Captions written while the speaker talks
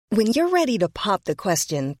When you're ready to pop the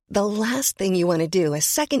question, the last thing you want to do is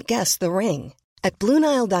second-guess the ring. At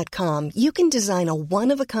BlueNile.com, you can design a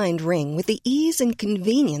one-of-a-kind ring with the ease and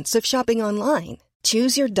convenience of shopping online.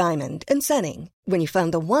 Choose your diamond and setting. When you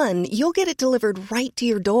find the one, you'll get it delivered right to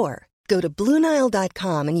your door. Go to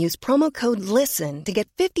BlueNile.com and use promo code LISTEN to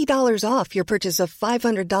get $50 off your purchase of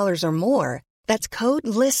 $500 or more. That's code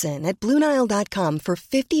LISTEN at BlueNile.com for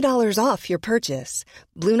 $50 off your purchase.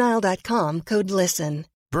 BlueNile.com, code LISTEN.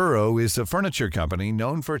 Burrow is a furniture company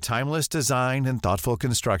known for timeless design and thoughtful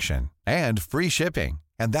construction, and free shipping,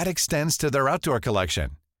 and that extends to their outdoor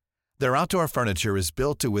collection. Their outdoor furniture is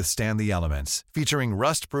built to withstand the elements, featuring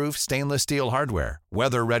rust-proof stainless steel hardware,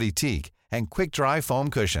 weather-ready teak, and quick-dry foam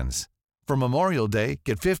cushions. For Memorial Day,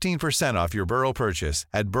 get 15% off your Burrow purchase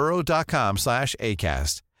at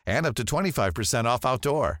burrow.com/ACAST and up to 25% off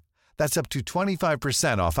outdoor. That's up to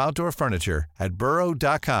 25% off outdoor furniture at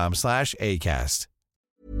burrow.com/ACAST.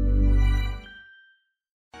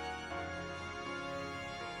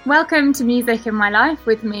 Welcome to Music in My Life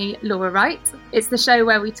with me, Laura Wright. It's the show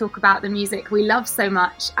where we talk about the music we love so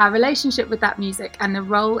much, our relationship with that music and the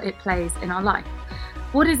role it plays in our life.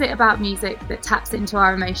 What is it about music that taps into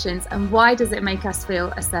our emotions, and why does it make us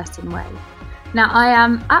feel a certain way? Now, I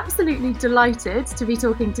am absolutely delighted to be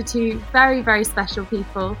talking to two very, very special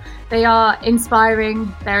people. They are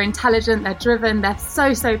inspiring, they're intelligent, they're driven, they're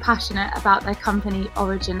so passionate about their company,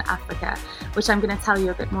 Origin Africa, which I'm going to tell you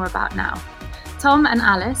a bit more about now. Tom and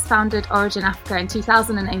Alice founded Origin Africa in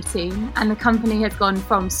 2018, and the company has gone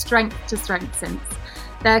from strength to strength since.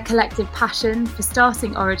 Their collective passion for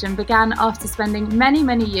starting Origin began after spending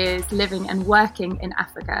many years living and working in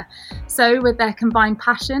Africa. So with their combined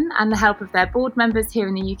passion and the help of their board members here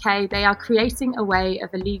in the UK, they are creating a way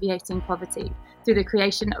of alleviating poverty through the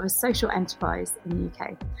creation of a social enterprise in the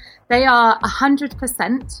UK. They are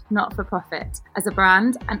 100% not-for-profit as a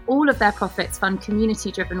brand, and all of their profits fund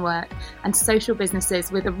community-driven work and social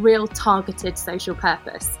businesses with a real targeted social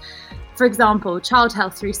purpose. For example, child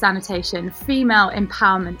health through sanitation, female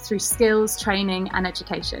empowerment through skills, training and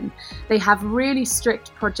education. They have really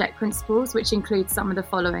strict project principles, which include some of the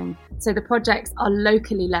following. So the projects are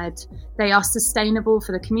locally led, they are sustainable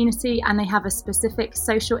for the community, and they have a specific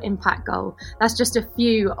social impact goal. That's just a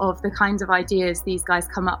few of the kinds of ideas these guys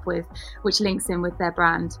come up with, which links in with their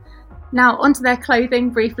brand. Now, onto their clothing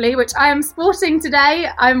briefly, which I am sporting today.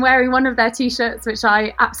 I'm wearing one of their t-shirts, which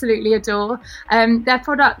I absolutely adore. Their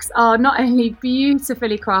products are not only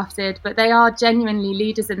beautifully crafted, but they are genuinely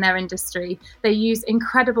leaders in their industry. They use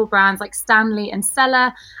incredible brands like Stanley and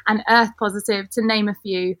Seller and Earth Positive, to name a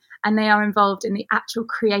few, and they are involved in the actual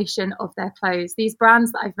creation of their clothes. These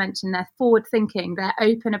brands that I've mentioned, they're forward-thinking, they're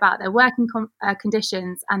open about their working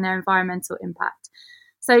conditions and their environmental impact.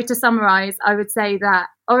 So to summarise, I would say that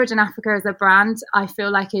Origin Africa as a brand, I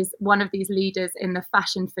feel like is one of these leaders in the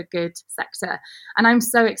fashion for good sector. And I'm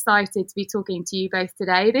so excited to be talking to you both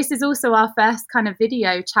today. This is also our first kind of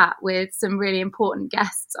video chat with some really important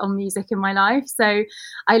guests on Music in My Life. So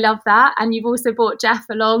I love that. And you've also brought Jeff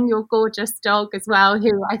along, your gorgeous dog as well,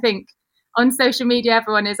 who I think on social media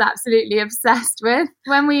everyone is absolutely obsessed with.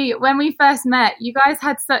 When we first met, you guys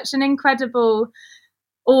had such an incredible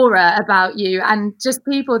aura about you, and just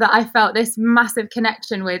people that I felt this massive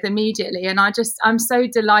connection with immediately. And I'm so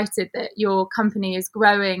delighted that your company is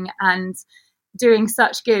growing and doing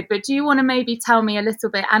such good. But do you want to maybe tell me a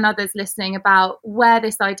little bit, and others listening, about where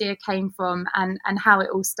this idea came from and how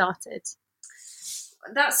it all started?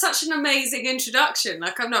 That's such an amazing introduction.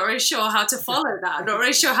 Like, I'm not really sure how to follow that. I'm not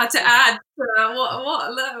really sure how to add. What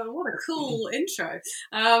a cool intro.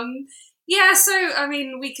 Yeah, so, I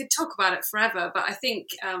mean, we could talk about it forever, but I think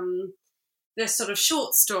the sort of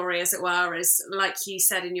short story, as it were, is, like you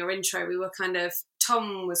said in your intro, we were kind of,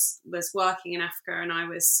 Tom was working in Africa and I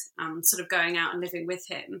was sort of going out and living with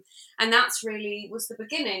him. And that's really was the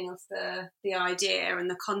beginning of the idea and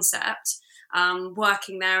the concept,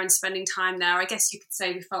 working there and spending time there. I guess you could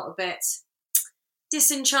say we felt a bit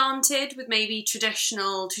disenchanted with maybe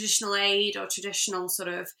traditional aid or traditional sort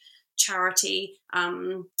of charity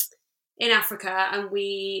in Africa, and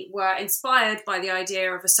we were inspired by the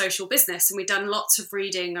idea of a social business, and we'd done lots of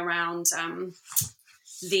reading around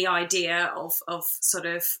the idea of sort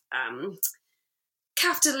of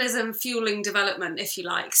capitalism fueling development, if you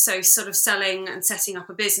like. So sort of selling and setting up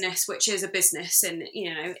a business, which is a business in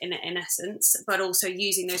essence, but also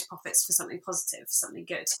using those profits for something positive, something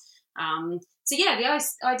good. So yeah, the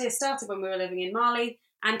idea started when we were living in Mali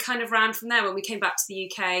and kind of ran from there. When we came back to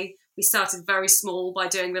the UK, we started very small by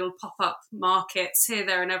doing little pop-up markets here,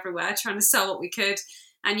 there and everywhere, trying to sell what we could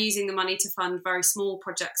and using the money to fund very small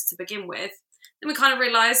projects to begin with. then we kind of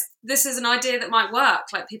realised this is an idea that might work.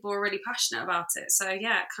 Like, people were really passionate about it. So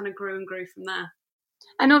yeah, it kind of grew and grew from there.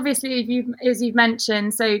 And obviously, as you've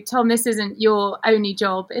mentioned, so Tom, this isn't your only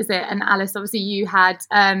job, is it? And Alice, obviously, you had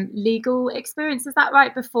legal experience, is that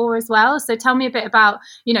right, before as well? So tell me a bit about,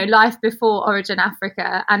 life before Origin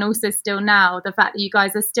Africa, and also still now, the fact that you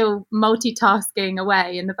guys are still multitasking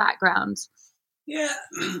away in the background. Yeah,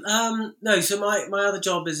 no. So my other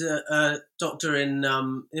job is a doctor in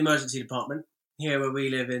the emergency department here where we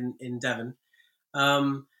live in Devon,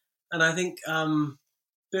 and I think.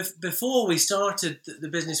 Before we started the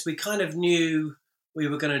business, we kind of knew we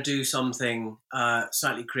were going to do something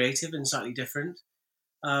slightly creative and slightly different.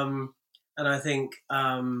 And I think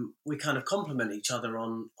we kind of complement each other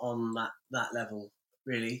on that level,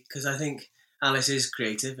 really, because I think Alice is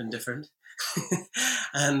creative and different.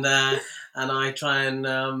 and I try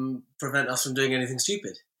and prevent us from doing anything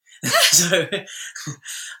stupid. So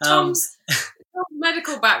Tom's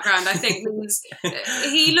medical background, I think, means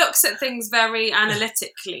he looks at things very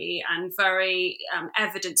analytically and very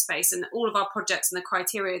evidence-based, and all of our projects and the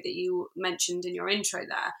criteria that you mentioned in your intro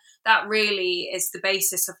there, that really is the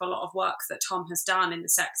basis of a lot of work that Tom has done in the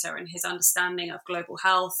sector, and his understanding of global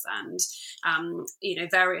health and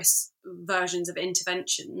various versions of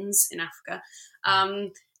interventions in Africa.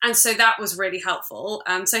 And so that was really helpful.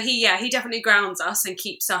 So he definitely grounds us and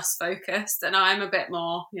keeps us focused. And I'm a bit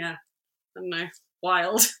more, I don't know,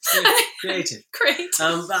 wild. Creative.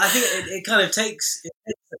 But I think it kind of takes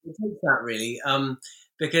that, really,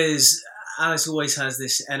 because Alice always has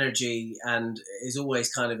this energy and is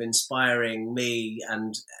always kind of inspiring me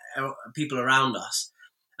and people around us.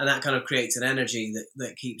 And that kind of creates an energy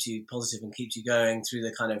that keeps you positive and keeps you going through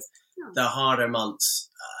the kind of the harder months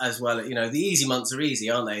as well. The easy months are easy,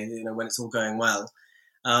 aren't they? When it's all going well.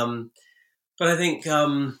 But I think,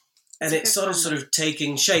 and it's sort of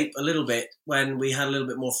taking shape a little bit when we had a little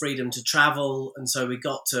bit more freedom to travel. And so we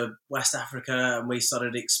got to West Africa and we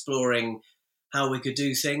started exploring how we could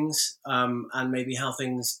do things and maybe how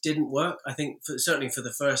things didn't work. I think certainly for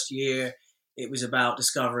the first year, it was about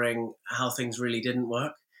discovering how things really didn't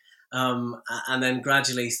work. And then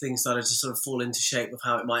gradually things started to sort of fall into shape of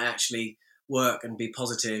how it might actually work and be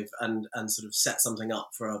positive and sort of set something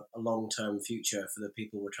up for a long-term future for the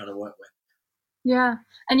people we're trying to work with. Yeah.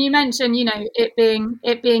 And you mentioned, it being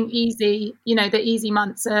easy, the easy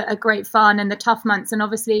months are great fun, and the tough months, and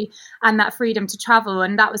obviously, and that freedom to travel.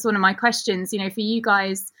 And that was one of my questions, for you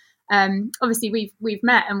guys. Obviously we've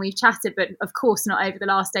met and we've chatted, but of course not over the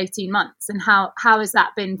last 18 months. And how has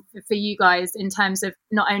that been for you guys in terms of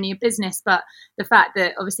not only a business, but the fact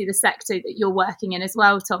that obviously the sector that you're working in as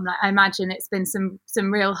well, Tom? Like, I imagine it's been some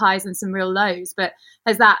real highs and some real lows, but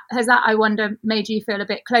has that I wonder made you feel a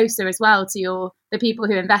bit closer as well to the people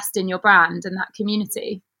who invest in your brand and that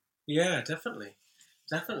community? Yeah, definitely.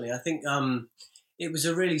 I think it was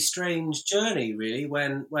a really strange journey, really,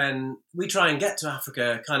 when we try and get to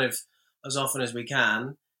Africa kind of as often as we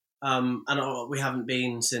can. And we haven't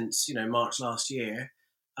been since, March last year.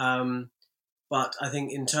 But I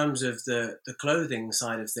think in terms of the clothing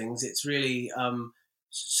side of things, it's really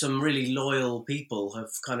some really loyal people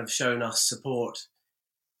have kind of shown us support,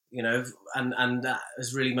 and that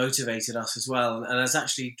has really motivated us as well. And has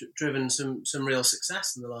actually driven some real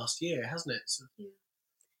success in the last year, hasn't it? So. Yeah.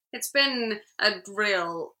 It's been a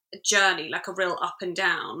real journey, like a real up and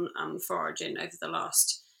down for Origin over the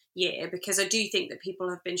last year, because I do think that people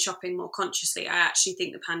have been shopping more consciously. I actually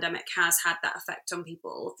think the pandemic has had that effect on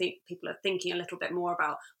people. I think people are thinking a little bit more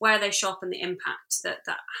about where they shop and the impact that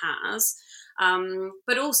has.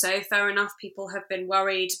 But also, fair enough, people have been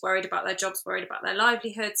worried about their jobs, worried about their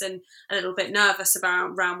livelihoods, and a little bit nervous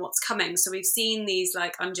around what's coming. So we've seen these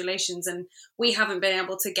like undulations, and we haven't been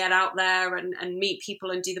able to get out there and meet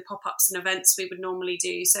people and do the pop-ups and events we would normally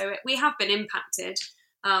do. So we have been impacted.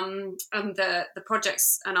 And the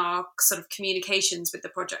projects and our sort of communications with the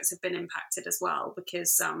projects have been impacted as well,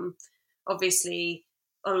 because obviously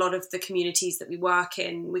a lot of the communities that we work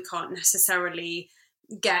in, we can't necessarily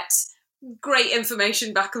get great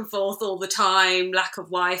information back and forth all the time, lack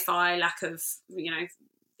of Wi-Fi, lack of,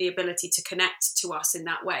 the ability to connect to us in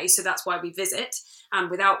that way. So that's why we visit. And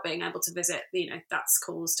without being able to visit, that's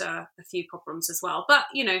caused a few problems as well. But,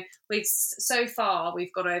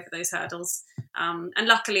 we've got over those hurdles. And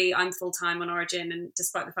luckily I'm full-time on Origin. And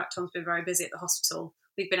despite the fact Tom's been very busy at the hospital,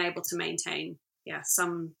 we've been able to maintain,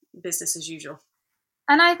 some business as usual.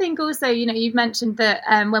 And I think also, you've mentioned that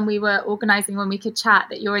when we were organising When We Could Chat,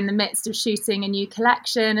 that you're in the midst of shooting a new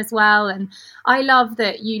collection as well. And I love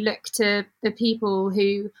that you look to the people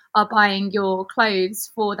who are buying your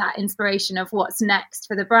clothes for that inspiration of what's next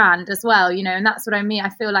for the brand as well, and that's what I mean. I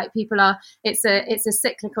feel like it's a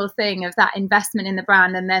cyclical thing of that investment in the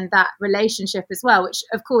brand and then that relationship as well, which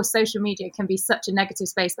of course social media can be such a negative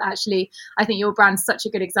space, but actually I think your brand's such a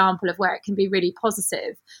good example of where it can be really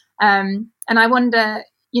positive. And I wonder,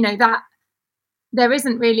 that there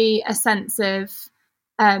isn't really a sense of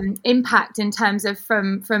impact in terms of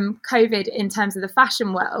from COVID in terms of the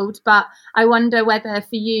fashion world. But I wonder whether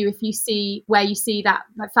for you, if you see where you see that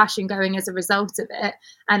fashion going as a result of it,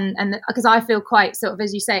 and because I feel quite sort of,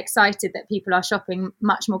 as you say, excited that people are shopping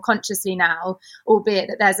much more consciously now, albeit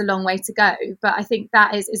that there's a long way to go. But I think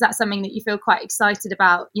that is that something that you feel quite excited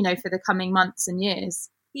about, for the coming months and years?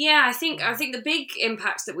 Yeah, I think the big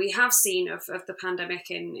impact that we have seen of the pandemic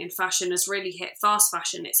in fashion has really hit fast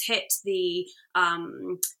fashion. It's hit the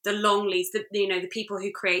long leads, the people who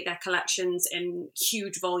create their collections in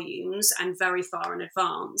huge volumes and very far in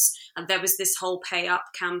advance. And there was this whole pay up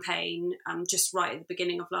campaign just right at the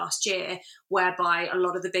beginning of last year, whereby a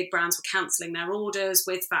lot of the big brands were cancelling their orders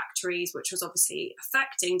with factories, which was obviously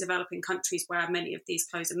affecting developing countries where many of these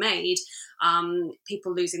clothes are made.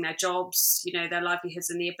 People losing their jobs, their livelihoods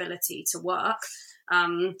and the ability to work.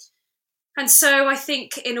 And so I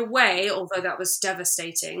think in a way, although that was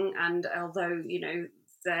devastating, and although,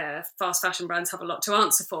 the fast fashion brands have a lot to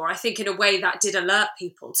answer for, I think in a way that did alert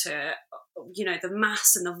people to, the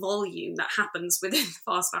mass and the volume that happens within the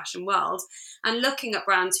fast fashion world, and looking at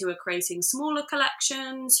brands who are creating smaller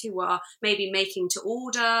collections, who are maybe making to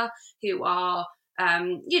order, who are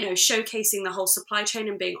showcasing the whole supply chain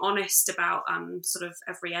and being honest about sort of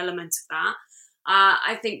every element of that.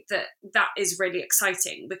 I think that is really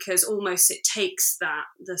exciting, because almost it takes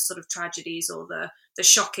the sort of tragedies or the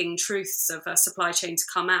shocking truths of a supply chain to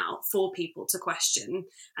come out for people to question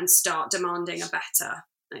and start demanding a better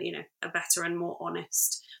and more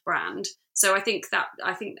honest brand. So I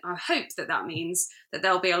hope that means that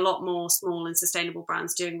there'll be a lot more small and sustainable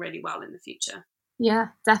brands doing really well in the future. Yeah,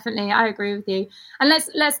 definitely. I agree with you. And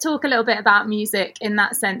let's talk a little bit about music in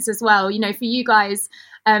that sense as well. For you guys,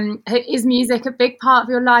 is music a big part of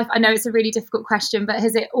your life? I know it's a really difficult question, but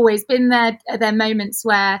has it always been there? Are there moments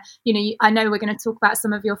where, I know we're going to talk about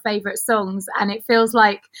some of your favourite songs, and it feels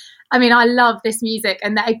like, I love this music.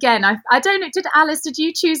 And that, again, I don't know, Alice, did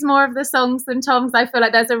you choose more of the songs than Tom's? I feel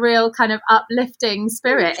like there's a real kind of uplifting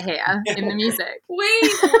spirit here in the music.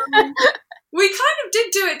 We kind of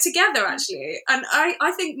did do it together, actually. And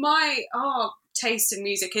I think our taste in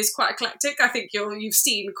music is quite eclectic. I think you've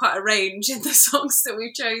seen quite a range in the songs that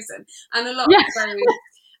we've chosen. And a lot of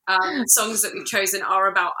those songs that we've chosen are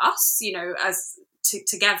about us, as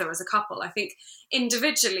together as a couple. I think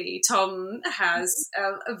individually, Tom has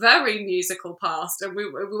a very musical past, and we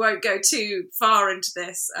won't go too far into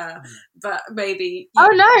this, but maybe... Oh,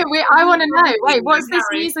 no, I want to know. Wait, what's this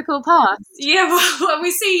musical past? Yeah, well, when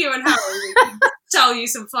we see you and Harry, we can tell you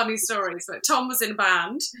some funny stories. But Tom was in a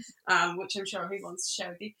band, which I'm sure he wants to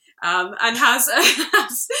share with you, and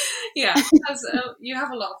you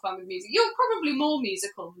have a lot of fun with music. You're probably more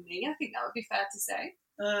musical than me. I think that would be fair to say.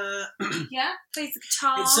 Yeah, plays the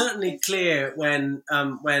guitar. It's certainly clear when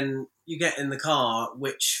you get in the car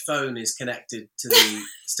which phone is connected to the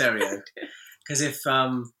stereo. Because if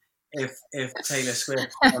Taylor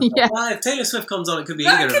Swift comes on, if Taylor Swift comes on, it could be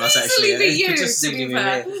either of us actually. It could just to be me.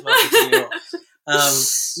 fair. No,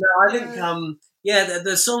 I think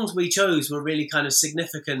the songs we chose were really kind of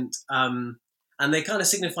significant, and they kind of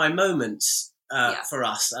signify moments for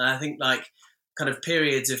us. And I think like kind of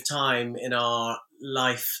periods of time in our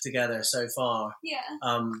life together so far,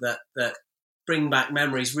 that bring back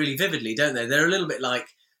memories really vividly, don't they? They're a little bit like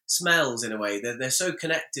smells in a way. They're so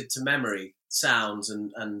connected to memory, sounds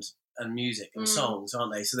and music and songs,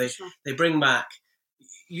 aren't they? So they bring back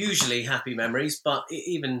usually happy memories, but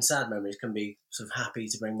even sad memories can be sort of happy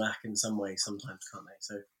to bring back in some way sometimes, can't they?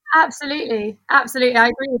 So absolutely, I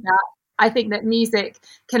agree with that. I think that music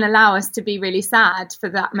can allow us to be really sad for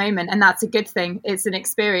that moment, and that's a good thing. It's an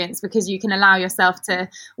experience because you can allow yourself to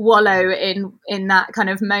wallow in that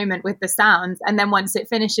kind of moment with the sounds, and then once it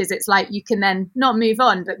finishes, it's like you can then not move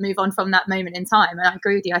on, but move on from that moment in time. And I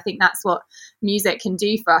agree with you. I think that's what music can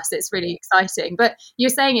do for us. It's really exciting. But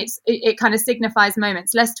you're saying it kind of signifies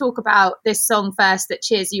moments. Let's talk about this song first that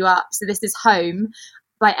cheers you up. So this is Home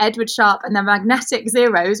by Edward Sharpe and the Magnetic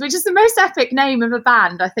Zeros, which is the most epic name of a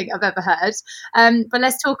band I think I've ever heard. But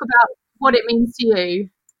let's talk about what it means to you.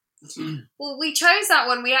 Well, we chose that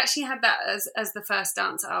one. We actually had that as the first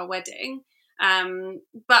dance at our wedding.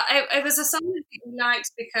 But it was a song that we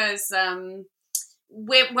liked because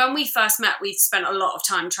when we first met, we spent a lot of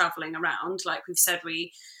time traveling around. Like we've said,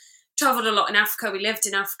 we traveled a lot in Africa. We lived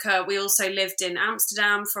in Africa. We also lived in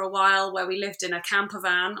Amsterdam for a while, where we lived in a camper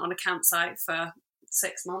van on a campsite for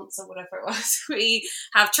 6 months or whatever it was. We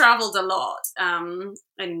have traveled a lot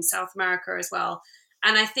in South America as well.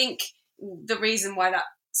 And I think the reason why that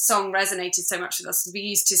song resonated so much with us is we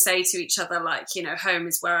used to say to each other, like, you know, home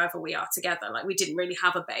is wherever we are together. Like, we didn't really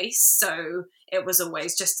have a base, so it was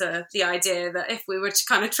always just the idea that if we were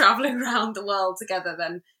kind of traveling around the world together,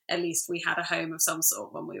 then at least we had a home of some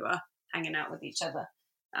sort when we were hanging out with each other.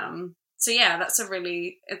 So yeah, that's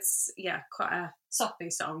quite a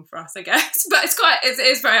soppy song for us, I guess, but it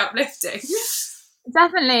is very uplifting.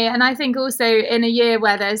 Definitely. And I think also in a year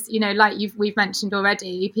where there's, you know, like we've mentioned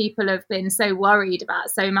already, people have been so worried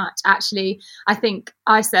about so much. Actually, I think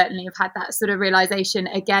I certainly have had that sort of realization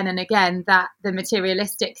again and again, that the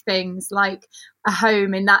materialistic things like a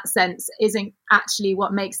home in that sense isn't actually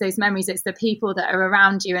what makes those memories. It's the people that are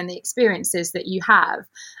around you and the experiences that you have.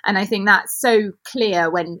 And I think that's so clear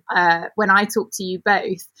when I talk to you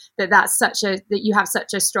both, that you have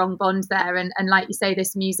such a strong bond there. And like you say,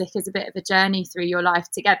 this music is a bit of a journey through your life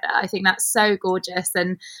together. I think that's so gorgeous.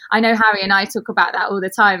 And I know Harry and I talk about that all the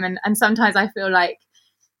time. And sometimes I feel like,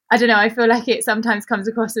 I don't know, I feel like it sometimes comes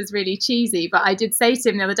across as really cheesy, but I did say to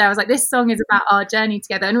him the other day, I was like, this song is about our journey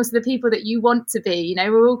together and also the people that you want to be. You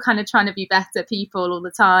know, we're all kind of trying to be better people all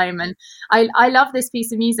the time. And I love this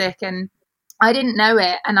piece of music, and I didn't know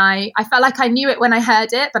it, and I felt like I knew it when I heard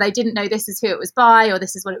it, but I didn't know this is who it was by or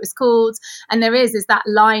this is what it was called. And there is that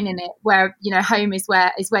line in it where, you know, home is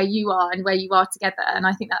where you are and where you are together, and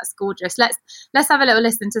I think that's gorgeous. Let's have a little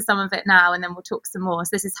listen to some of it now, and then we'll talk some more. So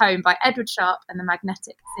this is Home by Edward Sharpe and the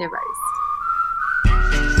Magnetic Zeros.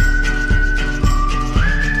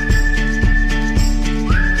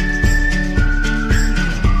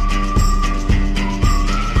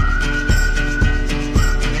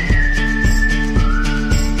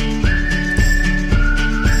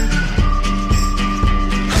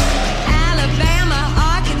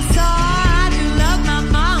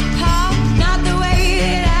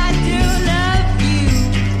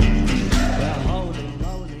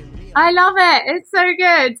 I love it. It's so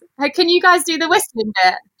good. Can you guys do the whistling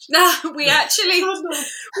bit? No, we actually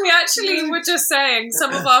were just saying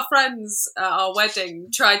some of our friends at our wedding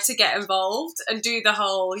tried to get involved and do the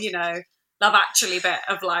whole, you know, Love Actually bit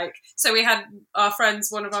of like, so we had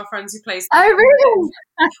one of our friends who plays. Oh, really?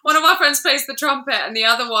 One of our friends plays the trumpet, and the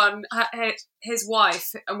other one, his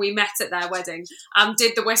wife, and we met at their wedding,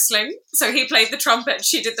 did the whistling. So he played the trumpet and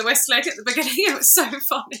she did the whistling at the beginning. It was so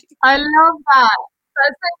funny. I love that.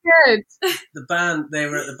 That's so good. The band, they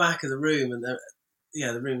were at the back of the room, and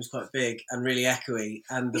the room was quite big and really echoey,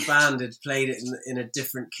 and the band had played it in a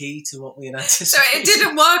different key to what we had anticipated. So it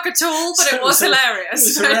didn't work at all, but it was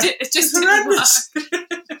hilarious. It just didn't work.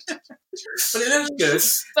 But it looked good.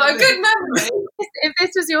 But a good memory. If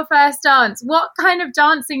this was your first dance, what kind of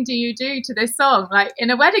dancing do you do to this song? Like in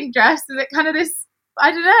a wedding dress? Is it kind of this,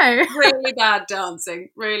 I don't know. Really bad dancing,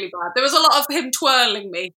 really bad. There was a lot of him twirling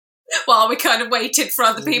me while we kind of waited for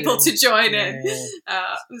other people to join in.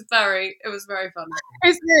 Yeah. It was very funny.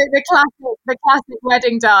 It's the classic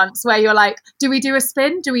wedding dance where you're like, do we do a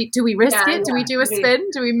spin? Do we risk it? Yeah. Do we do a spin?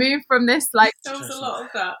 Do we move from this? Like, there was a lot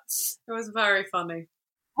of that. It was very funny.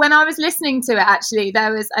 When I was listening to it, actually,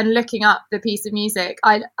 and looking up the piece of music,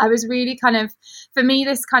 I was really kind of, for me,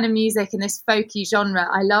 this kind of music and this folky genre,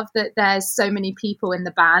 I love that there's so many people in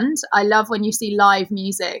the band. I love when you see live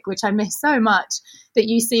music, which I miss so much, that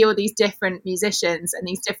you see all these different musicians and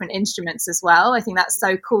these different instruments as well. I think that's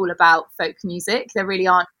so cool about folk music. There really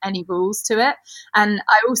aren't any rules to it. And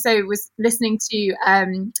I also was listening to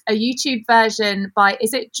a YouTube version by,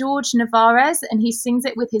 is it George Navarez? And he sings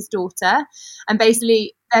it with his daughter. And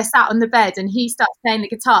basically they're sat on the bed and he starts playing the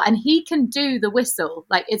guitar and he can do the whistle.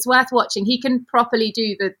 Like, it's worth watching. He can properly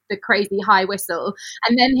do the crazy high whistle.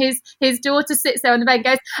 And then his daughter sits there on the bed and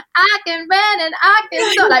goes, I can run and I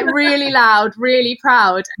can stop, like really loud, really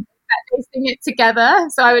proud. And they sing it together.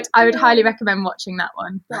 So I would highly recommend watching that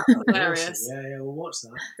one. That's hilarious. Yeah, we'll watch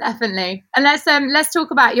that. Definitely. And let's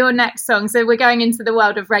talk about your next song. So we're going into the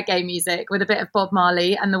world of reggae music with a bit of Bob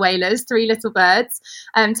Marley and the Wailers, Three Little Birds.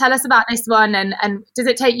 Tell us about this one, and does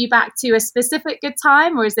it take you back to a specific good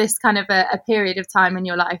time, or is this kind of a period of time in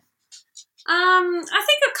your life? I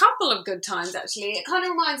think a couple of good times, actually. It kind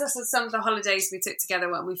of reminds us of some of the holidays we took together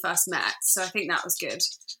when we first met. So I think that was good.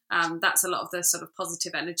 That's a lot of the sort of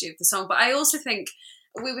positive energy of the song. But I also think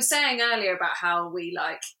we were saying earlier about how we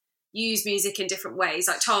like use music in different ways.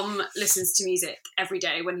 Like Tom listens to music every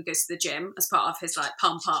day when he goes to the gym as part of his like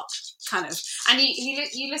pump up kind of, and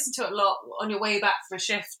you listen to it a lot on your way back from a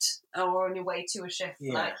shift or on your way to a shift,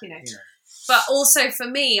 like, you know. Yeah. But also for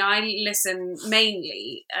me, I listen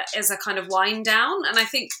mainly as a kind of wind down. And I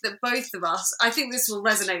think that both of us, I think this will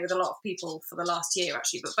resonate with a lot of people for the last year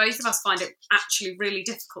actually, but both of us find it actually really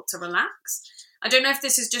difficult to relax. I don't know if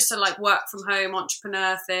this is just a like work from home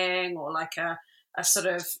entrepreneur thing, or like a sort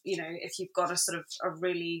of, you know, if you've got a sort of a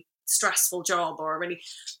really stressful job or a really,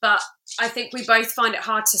 but I think we both find it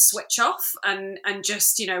hard to switch off and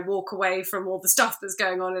just, you know, walk away from all the stuff that's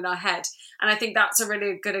going on in our head. And I think that's a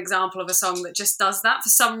really good example of a song that just does that. For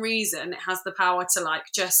some reason, it has the power to like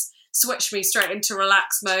just switch me straight into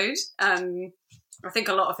relax mode. I think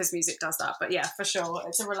a lot of his music does that, but yeah, for sure,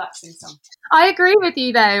 it's a relaxing song. I agree with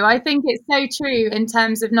you though. I think it's so true in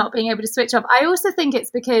terms of not being able to switch off. I also think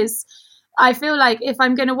it's because I feel like if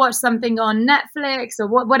I'm going to watch something on Netflix or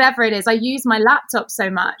whatever it is, I use my laptop so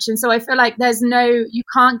much. And so I feel like you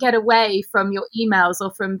can't get away from your emails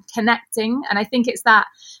or from connecting. And I think it's that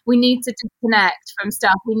we need to disconnect from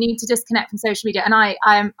stuff. We need to disconnect from social media. And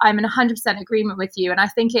I'm in 100% agreement with you. And I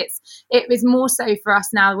think it was more so for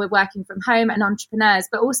us now. We're working from home and entrepreneurs,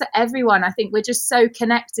 but also everyone. I think we're just so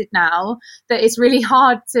connected now that it's really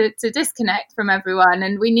hard to disconnect from everyone.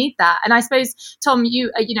 And we need that. And I suppose, Tom, you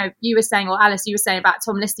were saying, or Alice, you were saying about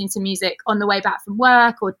Tom listening to music on the way back from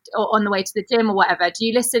work or on the way to the gym or whatever. Do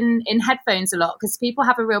you listen in headphones a lot? Because people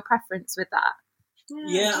have a real preference with that.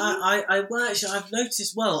 Yeah, I've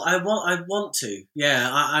noticed. Well, I want to. Yeah,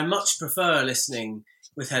 I much prefer listening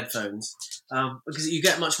with headphones because you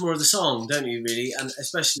get much more of the song, don't you? Really, and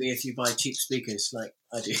especially if you buy cheap speakers like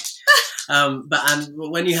I do. But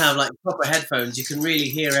when you have like proper headphones, you can really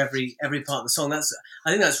hear every part of the song.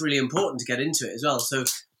 I think that's really important to get into it as well. So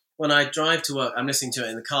when I drive to work, I'm listening to it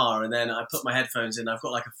in the car, and then I put my headphones in. I've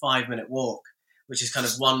got like a 5-minute walk, which is kind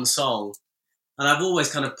of one song. And I've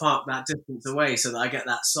always kind of parked that distance away so that I get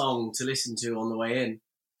that song to listen to on the way in.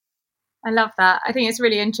 I love that. I think it's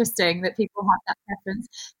really interesting that people have that preference.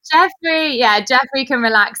 Jeffrey can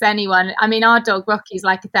relax anyone. I mean, our dog Rocky's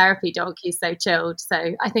like a therapy dog. He's so chilled.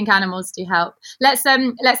 So I think animals do help. Let's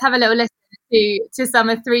have a little listen to some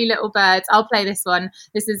of Three Little Birds. I'll play this one.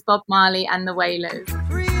 This is Bob Marley and the Wailers.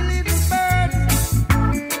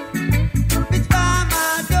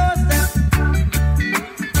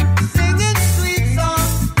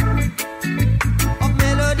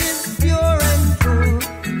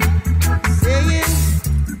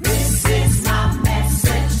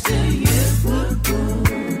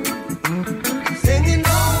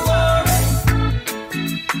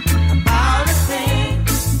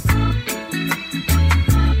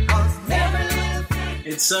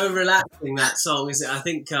 It's so relaxing, that song, isn't it? I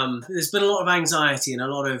think there's been a lot of anxiety and a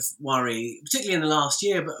lot of worry, particularly in the last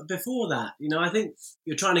year, but before that, you know, I think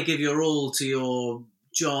you're trying to give your all to your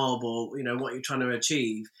job or, you know, what you're trying to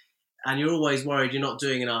achieve, and you're always worried you're not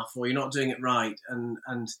doing enough or you're not doing it right, and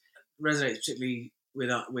resonates particularly with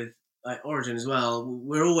like Origin as well.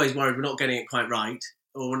 We're always worried we're not getting it quite right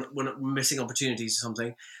or we're missing opportunities or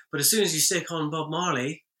something, but as soon as you stick on Bob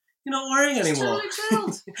Marley, you're not worrying anymore.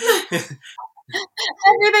 Totally chilled.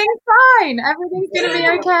 Everything's fine. Everything's going to be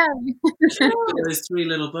okay. Those Three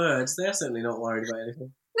Little Birds, they're certainly not worried about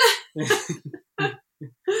anything.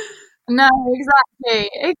 No,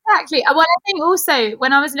 exactly. Well, I think also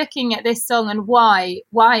when I was looking at this song and why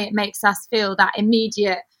it makes us feel that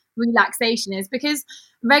immediate relaxation is because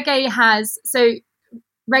reggae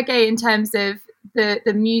in terms of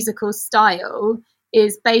the musical style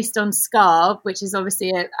is based on ska, which is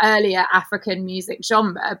obviously an earlier African music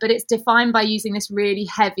genre, but it's defined by using this really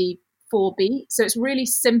heavy 4-beat. So it's really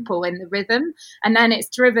simple in the rhythm. And then it's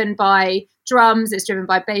driven by drums, it's driven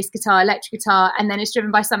by bass guitar, electric guitar, and then it's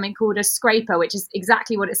driven by something called a scraper, which is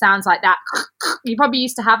exactly what it sounds like, that. You probably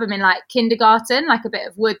used to have them in like kindergarten, like a bit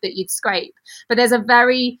of wood that you'd scrape. But there's a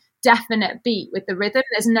very definite beat with the rhythm.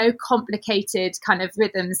 There's no complicated kind of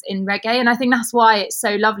rhythms in reggae. And I think that's why it's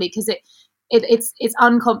so lovely, because it's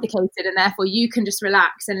uncomplicated, and therefore you can just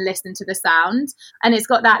relax and listen to the sound. And it's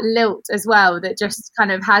got that lilt as well that just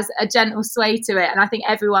kind of has a gentle sway to it. And I think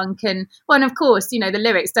everyone can, well, and of course, you know, the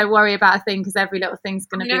lyrics, don't worry about a thing because every little thing's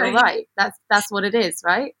going to be all right. That's what it is,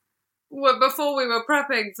 right? Well, before we were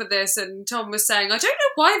prepping for this and Tom was saying, I don't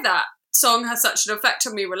know why that song has such an effect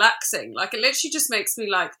on me relaxing. Like, it literally just makes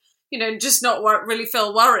me like, you know, just not really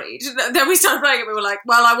feel worried. Then we started playing it, we were like,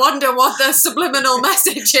 well, I wonder what the subliminal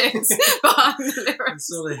message is behind the lyrics. It's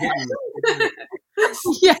sort of hidden.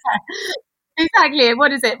 Yeah, exactly.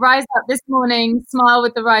 What is it? Rise up this morning, smile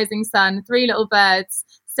with the rising sun, 3 little birds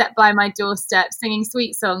sat by my doorstep singing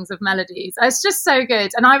sweet songs of melodies. It's just so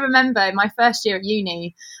good. And I remember in my first year at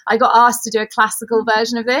uni, I got asked to do a classical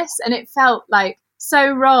version of this, and it felt like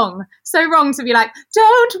so wrong to be like,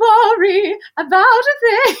 don't worry about a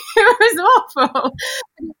thing. It was awful.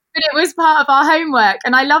 But it was part of our homework,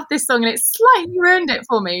 and I loved this song, and it slightly ruined it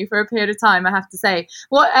for me for a period of time, I have to say.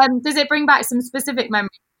 What does it bring back some specific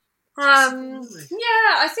memories? Yeah,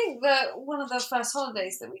 I think that one of the first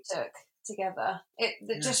holidays that we took together,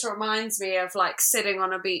 it just reminds me of like sitting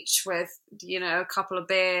on a beach with, you know, a couple of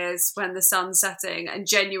beers when the sun's setting and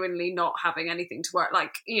genuinely not having anything to work,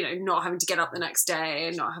 like, you know, not having to get up the next day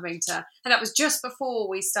and not having to, and that was just before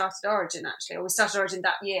we started Origin, actually, or we started Origin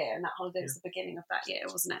that year, and that holiday was the beginning of that year,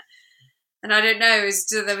 wasn't it? And I don't know,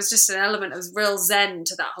 there was just an element of real zen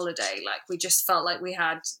to that holiday. Like, we just felt like we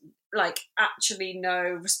had like actually no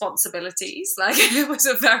responsibilities. Like, it was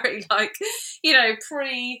a very like, you know,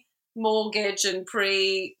 pre-mortgage and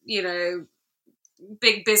you know,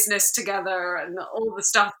 big business together and all the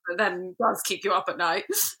stuff that then does keep you up at night.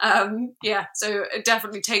 Yeah, so it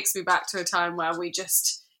definitely takes me back to a time where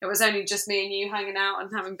it was only just me and you hanging out and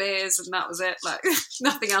having beers, and that was it, like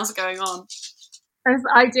nothing else going on. It's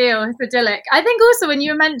ideal. It's idyllic. I think also when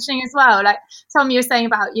you were mentioning as well, like Tom, you were saying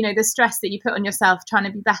about, you know, the stress that you put on yourself trying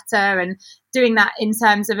to be better and doing that in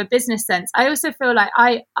terms of a business sense. I also feel like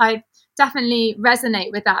I definitely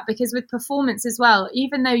resonate with that, because with performance as well,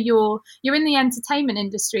 even though you're in the entertainment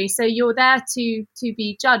industry, so you're there to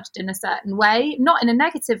be judged in a certain way, not in a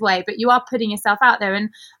negative way, but you are putting yourself out there.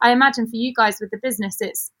 And I imagine for you guys with the business,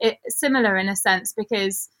 it's similar in a sense,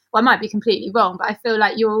 because, well, I might be completely wrong, but I feel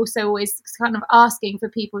like you're also always kind of asking for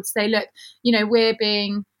people to say, look, you know, we're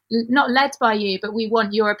being not led by you, but we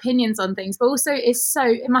want your opinions on things. But also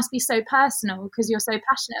it must be so personal because you're so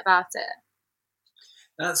passionate about it.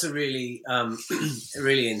 That's a really,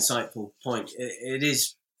 really insightful point. It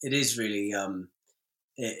is really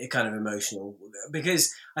kind of emotional,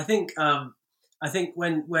 because I think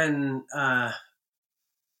when a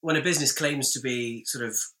business claims to be sort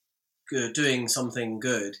of good, doing something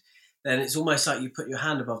good, then it's almost like you put your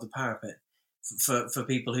hand above the parapet for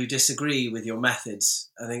people who disagree with your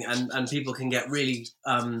methods. I think, and people can get really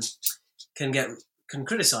can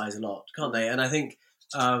criticize a lot, can't they? And I think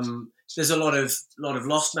there's a lot of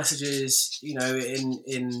lost messages, you know,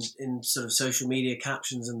 in sort of social media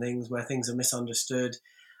captions and things where things are misunderstood.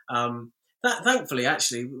 That thankfully,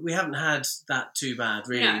 actually, we haven't had that too bad,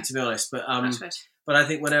 really, to be honest. But I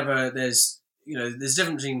think whenever there's a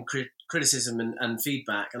difference between criticism and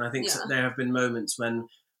feedback, and I think there have been moments when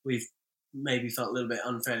we've maybe felt a little bit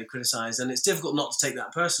unfairly criticised, and it's difficult not to take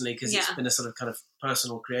that personally, because it's been a sort of kind of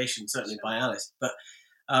personal creation, certainly by Alice. But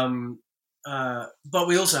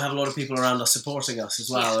we also have a lot of people around us supporting us as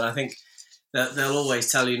well, and I think that they'll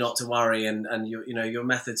always tell you not to worry, and your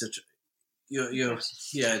methods are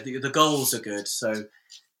the goals are good, so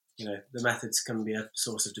the methods can be a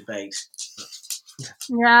source of debate.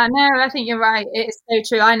 Yeah, no, I think you're right. It's so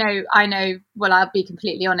true. I know, well, I'll be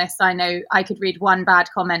completely honest. I know I could read one bad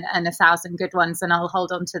comment and 1,000 good ones, and I'll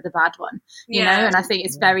hold on to the bad one, you know, and I think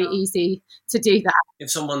it's very easy to do that.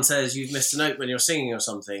 If someone says you've missed a note when you're singing or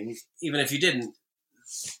something, even if you didn't,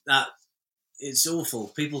 that it's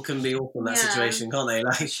awful. People can be awful in that situation, can't they?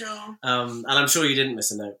 Like, sure. And I'm sure you didn't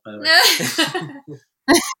miss a note, by the way.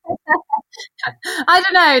 I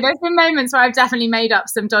don't know. There's been moments where I've definitely made up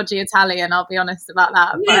some dodgy Italian, I'll be honest about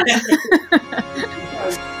that. But...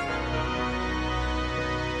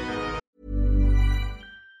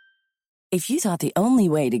 If you thought the only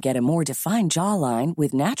way to get a more defined jawline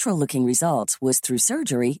with natural-looking results was through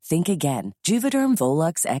surgery, think again. Juvederm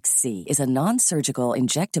Volux XC is a non-surgical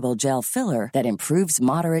injectable gel filler that improves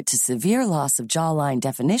moderate to severe loss of jawline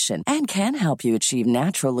definition and can help you achieve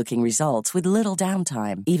natural-looking results with little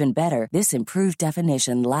downtime. Even better, this improved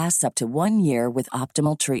definition lasts up to 1 year with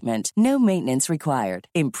optimal treatment. No maintenance required.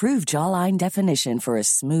 Improve jawline definition for a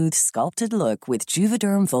smooth, sculpted look with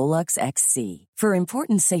Juvederm Volux XC. For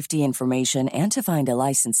important safety information and to find a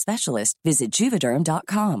licensed specialist, visit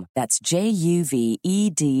Juvederm.com. That's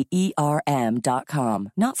JUVEDERM.com.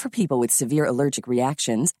 Not for people with severe allergic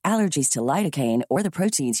reactions, allergies to lidocaine, or the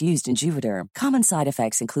proteins used in Juvederm. Common side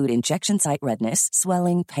effects include injection site redness,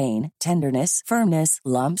 swelling, pain, tenderness, firmness,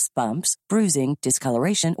 lumps, bumps, bruising,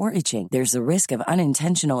 discoloration, or itching. There's a risk of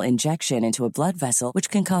unintentional injection into a blood vessel, which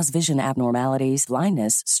can cause vision abnormalities,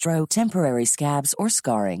 blindness, stroke, temporary scabs, or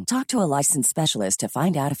scarring. Talk to a licensed specialist to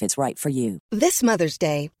find out if it's right for you. This Mother's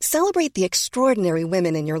Day, celebrate the extraordinary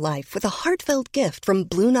women in your life with a heartfelt gift from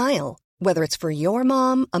Blue Nile. Whether it's for your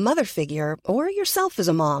mom, a mother figure, or yourself as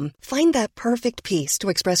a mom, find that perfect piece to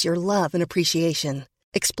express your love and appreciation.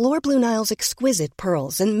 Explore Blue Nile's exquisite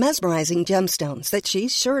pearls and mesmerizing gemstones that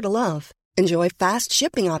she's sure to love. Enjoy fast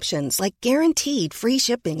shipping options like guaranteed free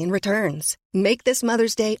shipping and returns. Make this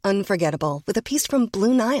Mother's Day unforgettable with a piece from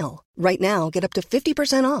Blue Nile. Right now, get up to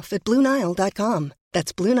 50% off at BlueNile.com.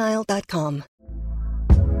 That's BlueNile.com.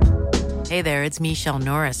 Hey there, it's Michelle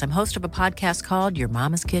Norris. I'm host of a podcast called Your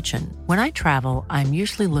Mama's Kitchen. When I travel, I'm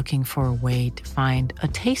usually looking for a way to find a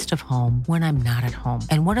taste of home when I'm not at home.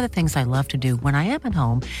 And one of the things I love to do when I am at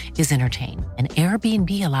home is entertain. And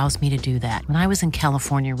Airbnb allows me to do that. When I was in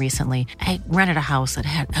California recently, I rented a house that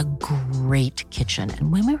had a great kitchen.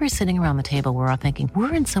 And when we were sitting around the table, we're all thinking,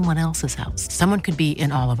 we're in someone else's house. Someone could be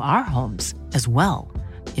in all of our homes as well.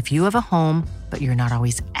 If you have a home, but you're not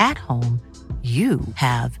always at home, you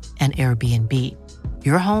have an Airbnb.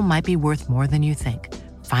 Your home might be worth more than you think.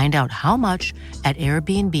 Find out how much at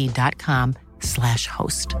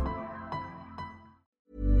airbnb.com/host.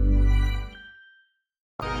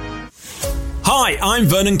 Hi, I'm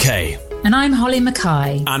Vernon Kay. And I'm Holly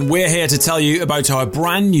Mackay. And we're here to tell you about our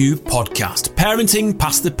brand new podcast, Parenting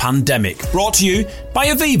Past the Pandemic, brought to you by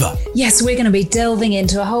Aviva. Yes, we're going to be delving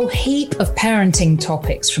into a whole heap of parenting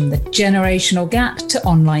topics, from the generational gap to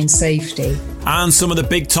online safety. And some of the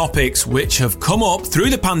big topics which have come up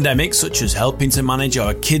through the pandemic, such as helping to manage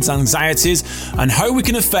our kids' anxieties and how we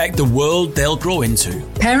can affect the world they'll grow into.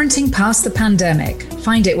 Parenting Past the Pandemic.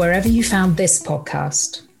 Find it wherever you found this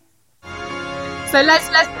podcast. So let's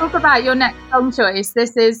talk about your next song choice.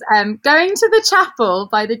 This is Going to the Chapel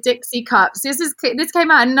by the Dixie Cups. This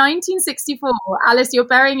came out in 1964. Alice, you're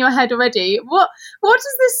burying your head already. What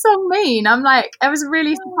does this song mean? I was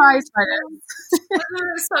really surprised by this.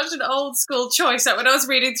 It's such an old school choice. When I was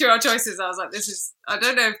reading through our choices, I was like, I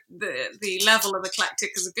don't know if the level of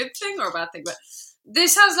eclectic is a good thing or a bad thing, but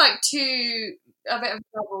this has a bit of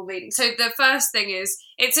double meaning. So the first thing is,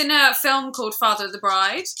 it's in a film called Father of the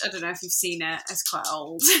Bride. I don't know if you've seen it. It's quite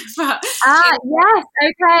old. But yes,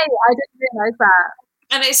 okay. I didn't realise that.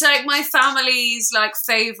 And it's like my family's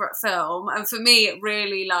favourite film. And for me, it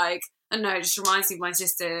really I don't know, it just reminds me of my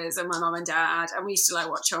sisters and my mum and dad. And we used to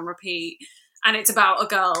watch it on repeat. And it's about a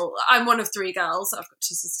girl. I'm one of three girls. I've got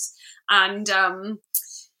two sisters. And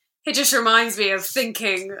it just reminds me of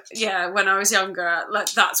thinking, when I was younger,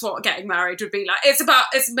 that's what getting married would be like.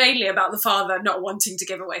 It's mainly about the father not wanting to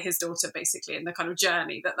give away his daughter, basically, and the kind of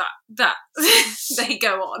journey that they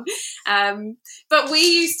go on. But we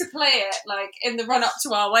used to play it in the run up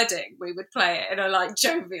to our wedding. We would play it in a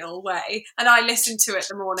jovial way, and I listened to it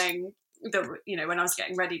the morning, when I was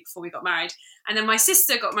getting ready before we got married. And then my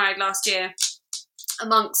sister got married last year.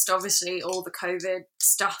 Amongst obviously all the COVID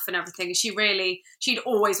stuff and everything, she'd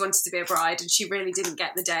always wanted to be a bride, and she really didn't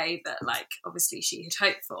get the day that obviously she had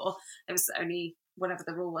hoped for. There was only, whatever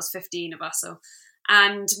the rule was, 15 of us,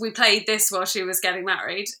 and we played this while she was getting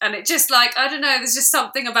married, and it just I don't know, there's just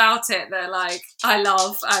something about it that I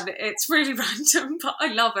love, and it's really random, but I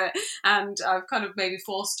love it, and I've kind of maybe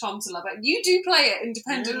forced Tom to love it. You do play it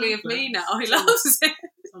independently of me now. He loves it.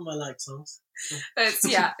 Some of my songs.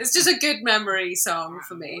 It's just a good memory song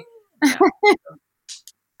for me. Yeah.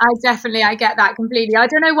 I get that completely. I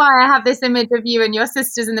don't know why I have this image of you and your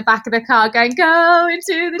sisters in the back of the car going, go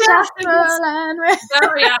into the chapel. And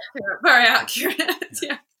very accurate.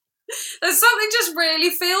 Yeah. There's something just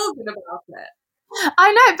really feel good about it.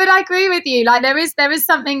 I know, but I agree with you. There is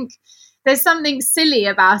something. There's something silly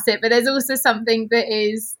about it, but there's also something that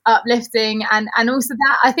is uplifting, and also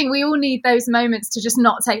that I think we all need those moments to just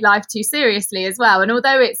not take life too seriously as well. And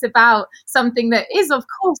although it's about something that is of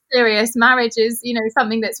course serious, marriage is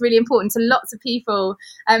something that's really important to lots of people,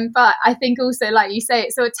 but I think also, like you say,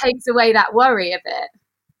 it sort of takes away that worry a bit.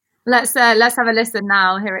 Let's have a listen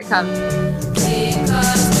now. Here it comes.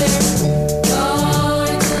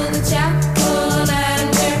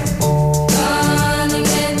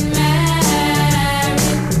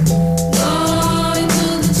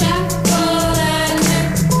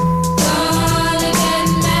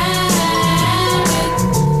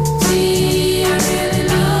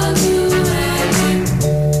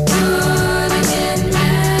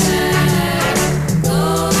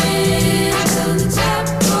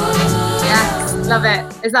 Love it.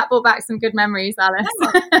 Has that brought back some good memories, Alice?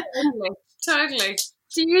 Totally.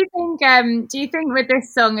 Do you think with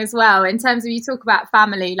this song as well, in terms of, you talk about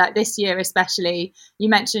family, this year especially, you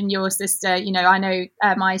mentioned your sister, I know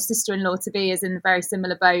my sister-in-law to be is in a very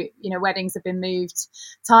similar boat. Weddings have been moved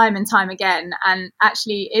time and time again. And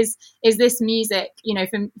actually, is this music,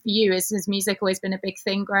 for you, has music always been a big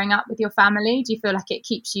thing growing up with your family? Do you feel like it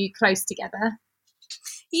keeps you close together?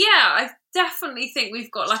 Yeah, I definitely think we've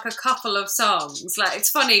got a couple of songs. It's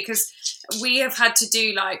funny because we have had to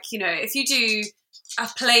do if you do a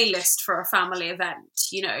playlist for a family event,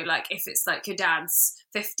 you know, like if it's like your dad's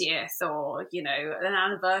 50th or, you know, an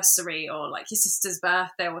anniversary or like your sister's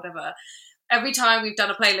birthday or whatever. Every time we've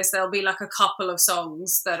done a playlist, there'll be like a couple of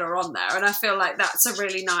songs that are on there. And I feel like that's a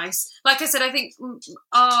really nice, like I said, I think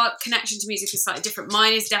our connection to music is slightly different.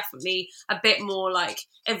 Mine is definitely a bit more like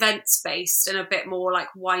events based and a bit more like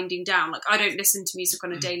winding down. Like I don't listen to music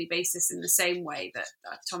on a daily basis in the same way that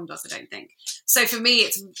Tom does, I don't think. So for me,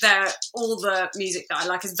 it's all the music that I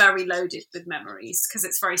like is very loaded with memories because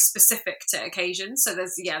it's very specific to occasions. So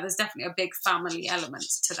there's definitely a big family element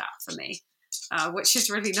to that for me, which is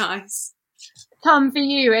really nice. Tom, for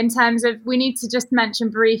you, in terms of, we need to just mention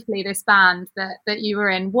briefly this band that you were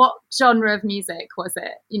in. What genre of music was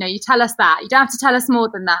it? You know, you tell us that. You don't have to tell us more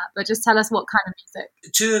than that, but just tell us what kind of music.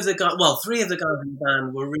 Three of the guys in the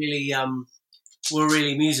band were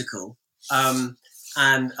really musical. The